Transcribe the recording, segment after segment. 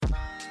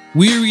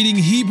We're reading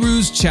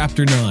Hebrews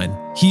chapter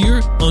 9,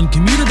 here on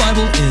Commuter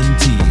Bible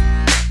NT.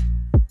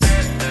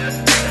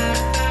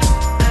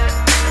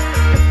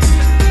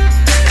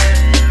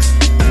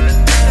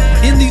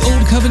 In the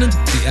Old Covenant,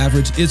 the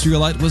average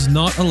Israelite was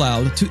not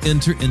allowed to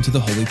enter into the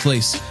holy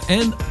place,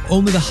 and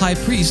only the high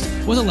priest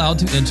was allowed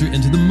to enter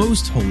into the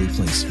most holy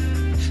place.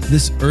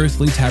 This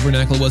earthly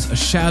tabernacle was a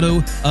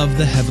shadow of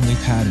the heavenly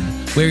pattern,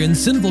 wherein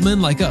sinful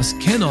men like us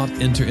cannot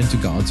enter into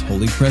God's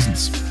holy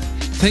presence.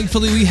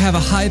 Thankfully, we have a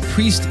high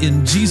priest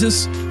in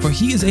Jesus, for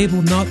he is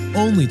able not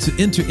only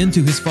to enter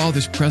into his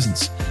Father's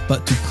presence,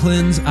 but to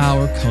cleanse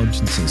our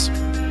consciences.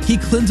 He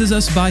cleanses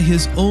us by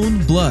his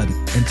own blood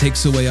and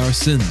takes away our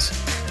sins.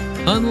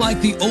 Unlike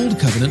the Old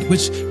Covenant,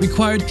 which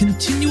required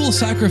continual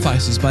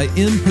sacrifices by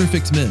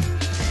imperfect men,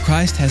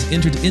 Christ has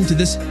entered into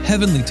this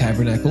heavenly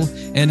tabernacle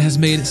and has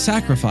made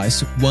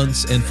sacrifice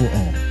once and for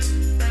all.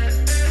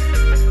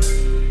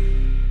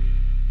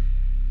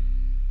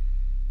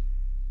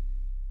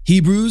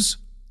 Hebrews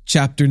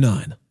chapter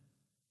 9.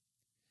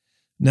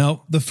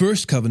 Now, the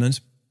first covenant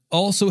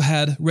also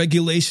had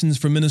regulations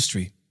for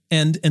ministry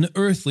and an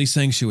earthly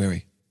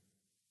sanctuary.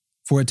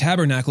 For a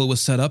tabernacle was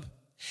set up,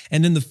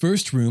 and in the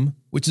first room,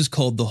 which is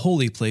called the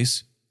holy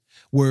place,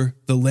 were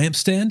the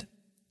lampstand,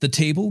 the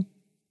table,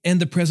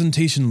 and the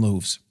presentation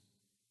loaves.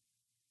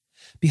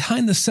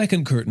 Behind the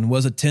second curtain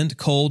was a tent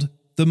called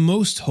the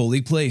most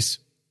holy place.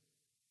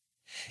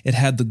 It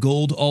had the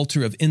gold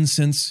altar of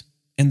incense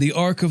and the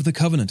ark of the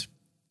covenant,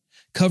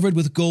 covered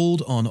with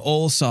gold on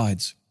all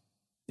sides,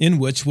 in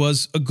which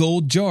was a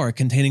gold jar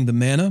containing the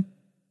manna,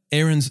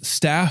 Aaron's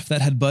staff that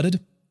had budded,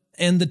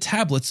 and the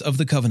tablets of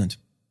the covenant.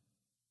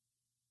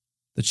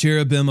 The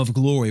cherubim of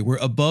glory were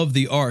above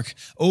the ark,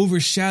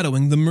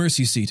 overshadowing the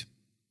mercy seat.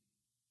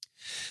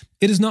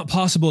 It is not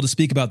possible to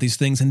speak about these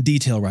things in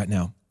detail right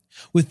now.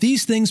 With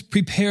these things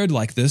prepared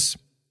like this,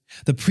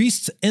 the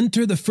priests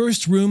enter the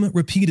first room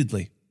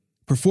repeatedly,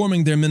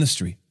 performing their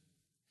ministry.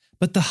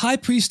 But the high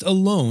priest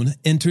alone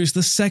enters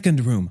the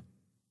second room,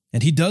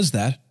 and he does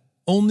that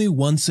only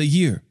once a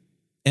year,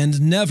 and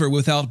never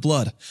without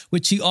blood,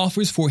 which he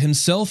offers for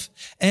himself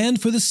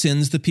and for the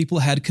sins the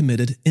people had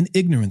committed in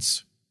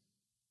ignorance.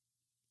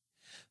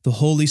 The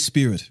Holy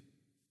Spirit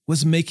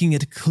was making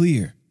it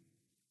clear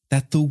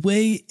that the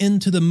way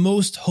into the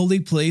most holy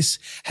place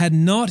had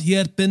not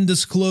yet been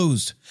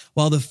disclosed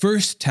while the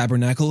first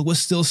tabernacle was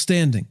still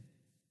standing.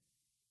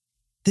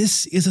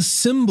 This is a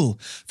symbol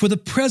for the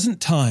present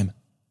time,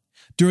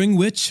 during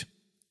which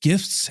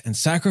gifts and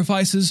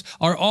sacrifices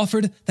are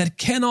offered that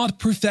cannot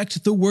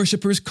perfect the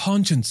worshiper's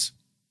conscience.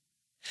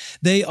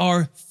 They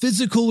are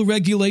physical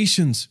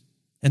regulations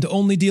and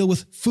only deal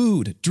with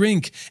food,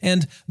 drink,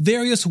 and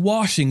various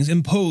washings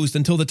imposed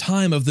until the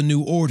time of the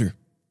new order.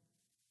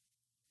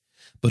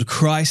 But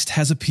Christ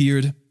has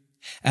appeared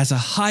as a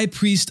high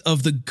priest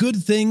of the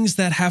good things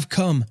that have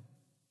come.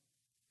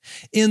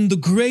 In the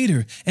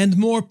greater and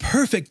more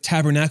perfect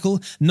tabernacle,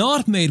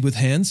 not made with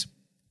hands,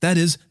 that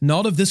is,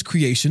 not of this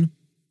creation,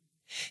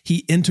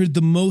 he entered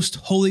the most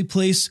holy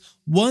place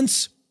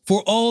once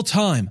for all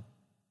time,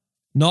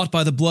 not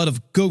by the blood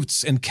of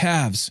goats and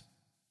calves,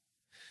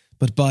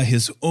 but by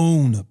his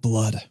own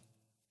blood,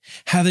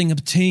 having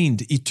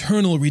obtained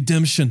eternal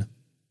redemption.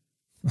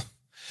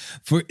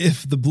 For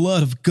if the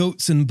blood of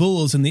goats and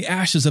bulls and the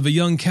ashes of a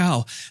young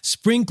cow,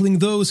 sprinkling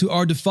those who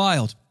are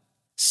defiled,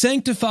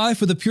 sanctify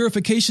for the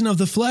purification of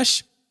the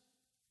flesh,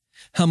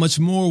 how much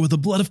more with the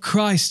blood of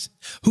Christ,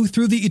 who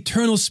through the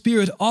eternal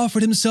Spirit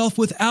offered himself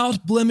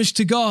without blemish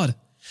to God,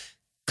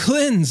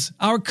 cleanse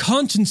our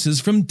consciences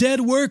from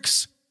dead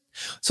works,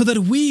 so that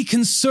we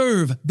can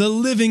serve the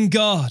living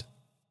God.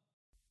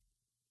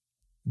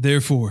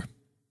 Therefore,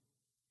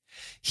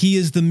 he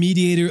is the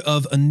mediator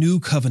of a new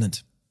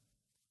covenant,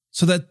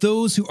 so that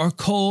those who are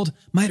called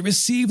might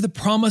receive the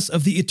promise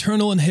of the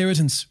eternal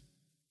inheritance,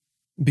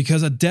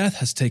 because a death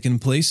has taken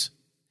place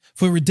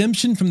for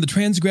redemption from the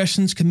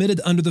transgressions committed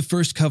under the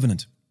first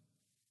covenant.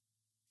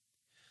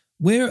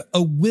 Where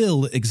a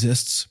will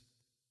exists,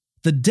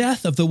 the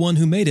death of the one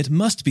who made it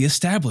must be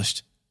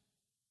established.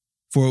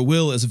 For a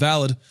will is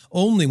valid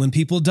only when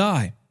people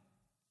die,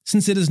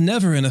 since it is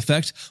never in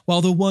effect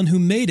while the one who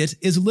made it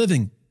is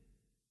living.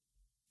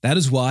 That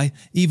is why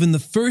even the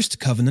first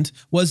covenant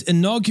was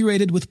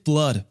inaugurated with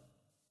blood.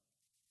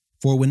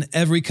 For when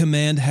every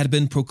command had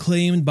been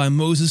proclaimed by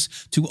Moses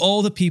to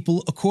all the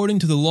people according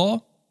to the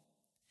law,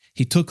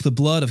 he took the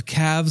blood of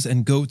calves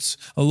and goats,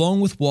 along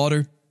with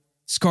water,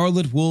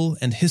 scarlet wool,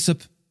 and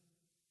hyssop,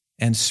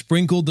 and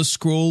sprinkled the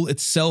scroll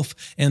itself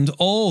and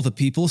all the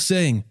people,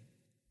 saying,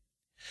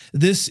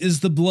 "This is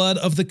the blood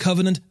of the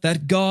covenant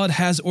that God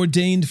has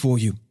ordained for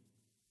you."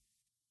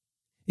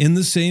 In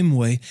the same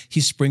way,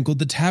 he sprinkled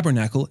the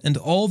tabernacle and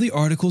all the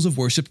articles of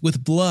worship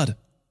with blood.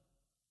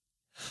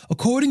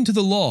 According to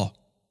the law,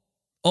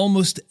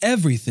 almost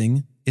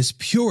everything is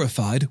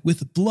purified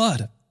with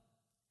blood,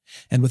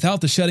 and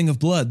without the shedding of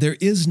blood, there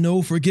is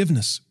no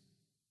forgiveness.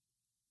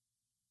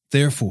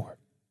 Therefore,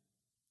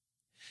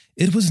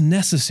 it was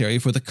necessary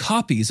for the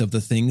copies of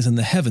the things in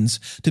the heavens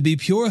to be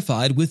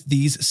purified with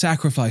these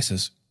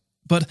sacrifices,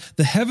 but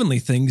the heavenly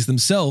things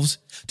themselves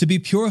to be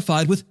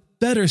purified with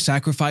better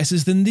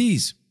sacrifices than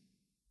these.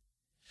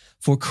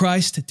 For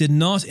Christ did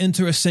not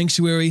enter a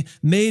sanctuary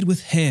made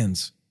with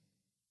hands,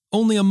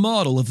 only a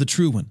model of the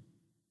true one,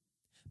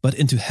 but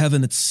into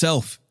heaven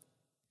itself,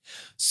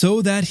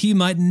 so that he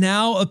might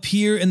now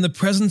appear in the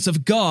presence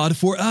of God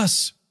for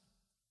us.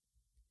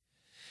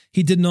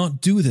 He did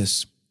not do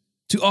this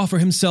to offer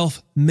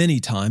himself many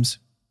times,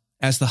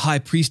 as the high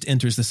priest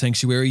enters the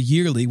sanctuary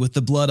yearly with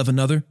the blood of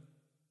another.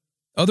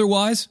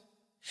 Otherwise,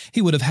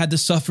 he would have had to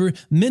suffer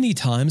many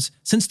times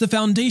since the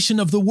foundation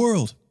of the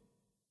world.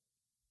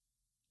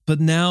 But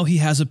now he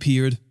has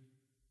appeared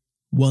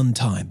one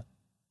time,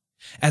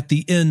 at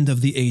the end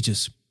of the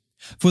ages,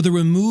 for the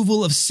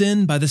removal of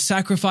sin by the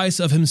sacrifice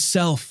of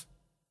himself.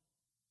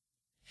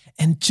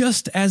 And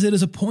just as it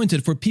is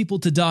appointed for people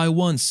to die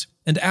once,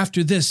 and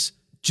after this,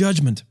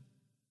 judgment,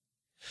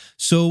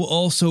 so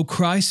also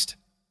Christ,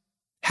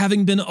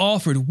 having been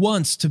offered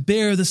once to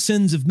bear the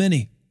sins of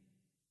many,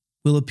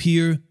 will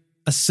appear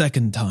a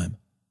second time,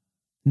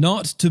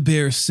 not to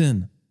bear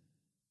sin,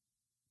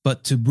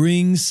 but to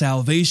bring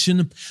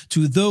salvation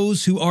to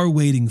those who are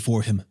waiting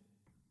for him.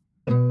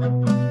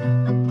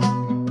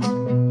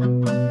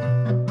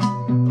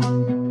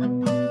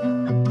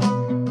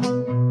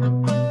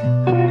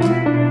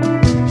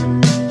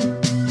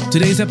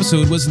 Today's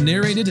episode was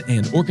narrated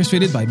and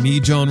orchestrated by me,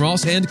 John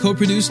Ross, and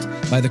co-produced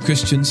by the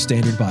Christian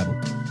Standard Bible.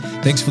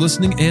 Thanks for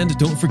listening, and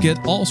don't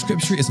forget, all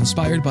Scripture is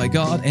inspired by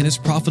God and is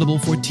profitable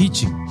for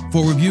teaching,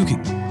 for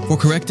rebuking, for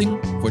correcting,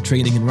 for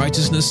training in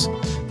righteousness,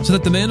 so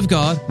that the man of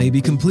God may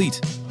be complete,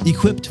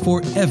 equipped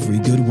for every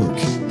good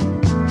work.